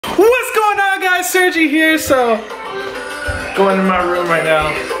What's going on, guys? Sergi here. So, going in my room right now.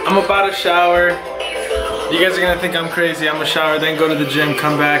 I'm about to shower. You guys are gonna think I'm crazy. I'm gonna shower, then go to the gym,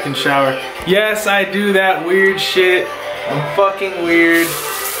 come back and shower. Yes, I do that weird shit. I'm fucking weird,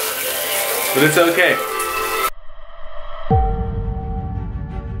 but it's okay.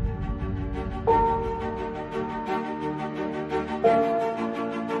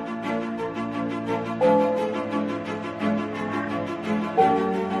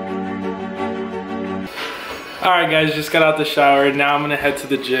 Alright guys, just got out the shower. Now I'm gonna head to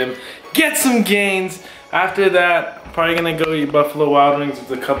the gym, get some gains. After that, I'm probably gonna go eat Buffalo Wild Wings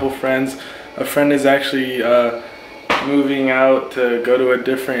with a couple friends. A friend is actually moving out to go to a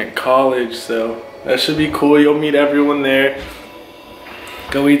different college, so that should be cool. You'll meet everyone there.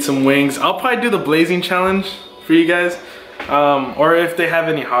 Go eat some wings. I'll probably do the blazing challenge for you guys. Or if they have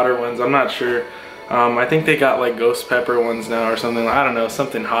any hotter ones, I'm not sure. I think they got like ghost pepper ones now or something. I don't know,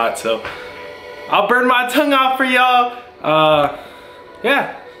 something hot, so I'll burn my tongue off for y'all.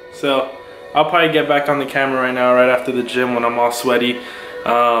 Yeah, so I'll probably get back on the camera right now, right after the gym when I'm all sweaty.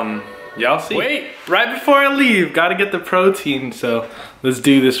 Y'all see. Wait, right before I leave, gotta get the protein, so let's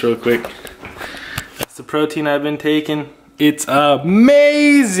do this real quick. That's the protein I've been taking. It's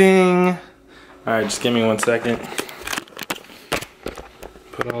amazing. All right, just give me 1 second.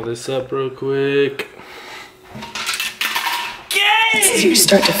 Put all this up real quick. As you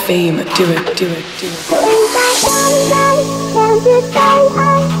start to fame, do it, do it, do it.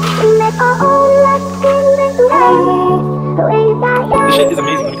 This shit is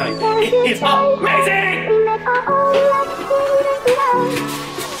amazing, let me tell you. It is amazing!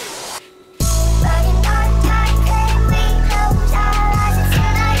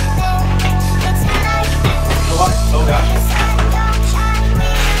 Oh gosh.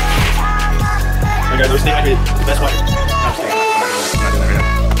 Oh guys, those things I hit the best water.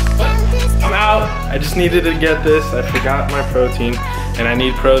 I'm out. I just needed to get this. I forgot my protein, and I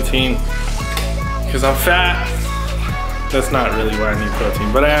need protein because I'm fat. That's not really why I need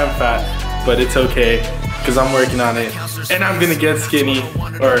protein, but I am fat. But it's okay because I'm working on it, and I'm gonna get skinny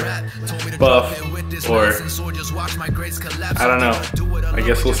or buff or I don't know. I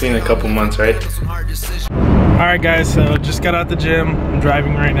guess we'll see in a couple months, right? All right, guys. So just got out the gym. I'm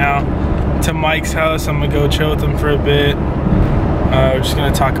driving right now to Mike's house. I'm gonna go chill with him for a bit. We're just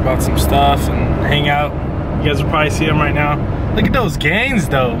gonna talk about some stuff and hang out. You guys will probably see him right now. Look at those gains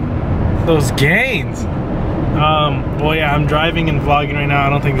though. Those gains. Well yeah, I'm driving and vlogging right now. I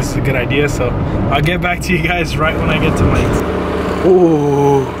don't think this is a good idea, so I'll get back to you guys right when I get to Mike's.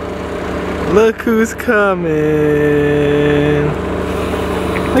 Ooh, look who's coming.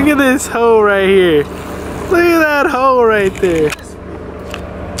 Look at this hoe right here. Look at that hoe right there.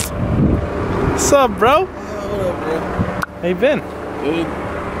 What's up, bro? What up, bro? How you been? Good.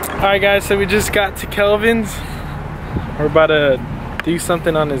 Alright guys, so we just got to Kelvin's. We're about to do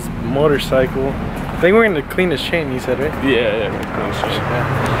something on his motorcycle. I think we're gonna clean his chain, you said, right? Yeah, we're gonna clean his chain.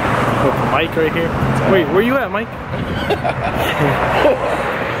 Yeah. With Mike right here. Wait, where you at, Mike?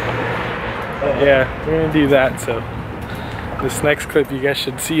 Yeah, we're gonna do that, so this next clip you guys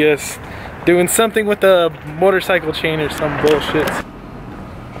should see us doing something with the motorcycle chain or some bullshit.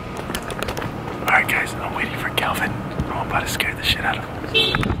 Alright guys, I'm waiting for Kelvin. I'm about to scare the shit out of him.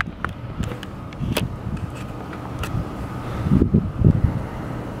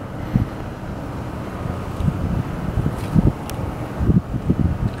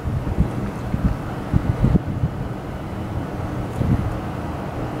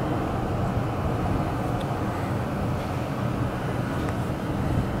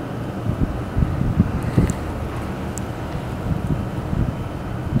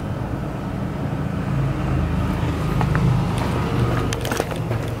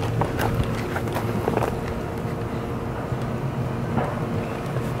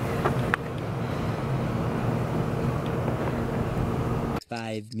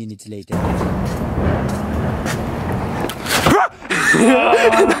 Five minutes later.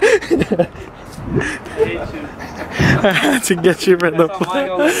 I had to get you rid of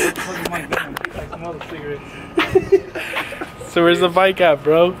So where's the bike at,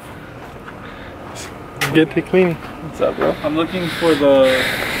 bro? Get to cleaning. What's up, bro? I'm looking for the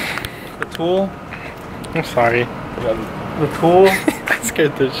tool. I'm sorry. The tool? I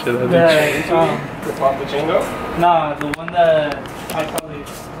scared the shit out of you. The pop the chain though? Nah, the one that I probably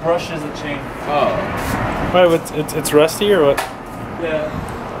brushes the chain. Oh. Wait, it's rusty or what? Yeah.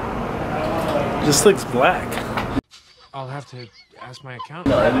 Just looks black. I'll have to ask my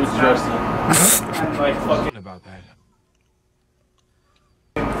accountant. No, it is rusty. I'm like fucking about that.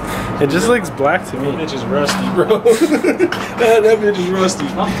 It just looks black to me. That bitch is rusty, bro. that bitch is rusty.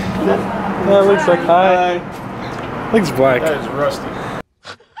 That looks like hi. Looks black. That is rusty.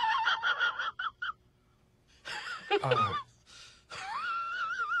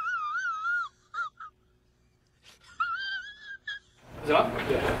 Is it on?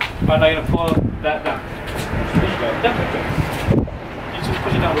 Yeah. I'm not gonna pull that down. Yeah. You just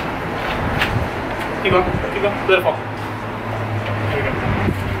push it down. Keep going. Keep going. Let it fall. There we go.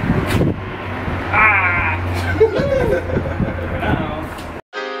 Ah! Now.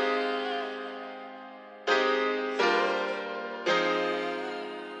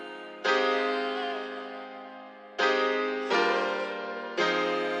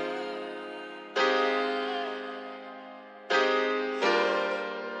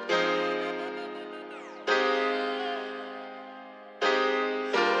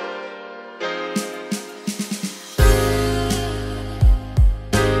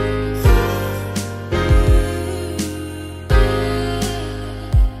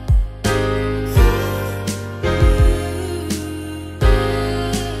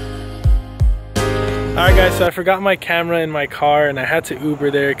 Alright guys, so I forgot my camera in my car and I had to Uber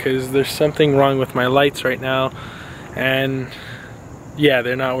there because there's something wrong with my lights right now, and yeah,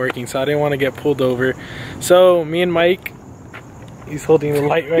 they're not working, so I didn't want to get pulled over. So me and Mike, he's holding the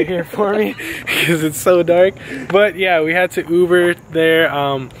light right here for me because it's so dark, but yeah, we had to Uber there.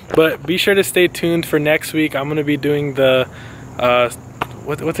 But be sure to stay tuned for next week. I'm gonna be doing the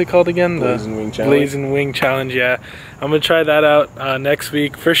what's it called again? Blaze and Wing Challenge. Blaze and Wing Challenge, yeah. I'm gonna try that out next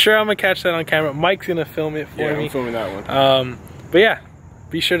week. For sure I'm gonna catch that on camera. Mike's gonna film it for me. I'm filming that one. But yeah,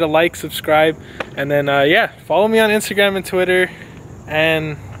 be sure to like, subscribe, and then yeah, follow me on Instagram and Twitter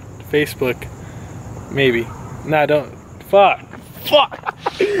and Facebook. Maybe. Nah, don't. Fuck.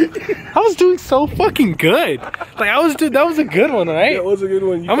 I was doing so fucking good. Like that was a good one, right? That was a good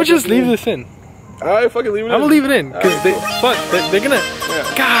one. I'm gonna just leave this in. Alright, fucking leave it in. I'm gonna leave it in because they're gonna.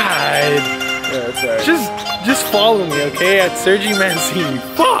 Yeah. God. Yeah, it's alright. Just follow me, okay? At Sergi Mancini.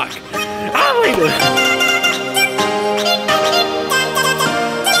 Fuck. Ah, wait.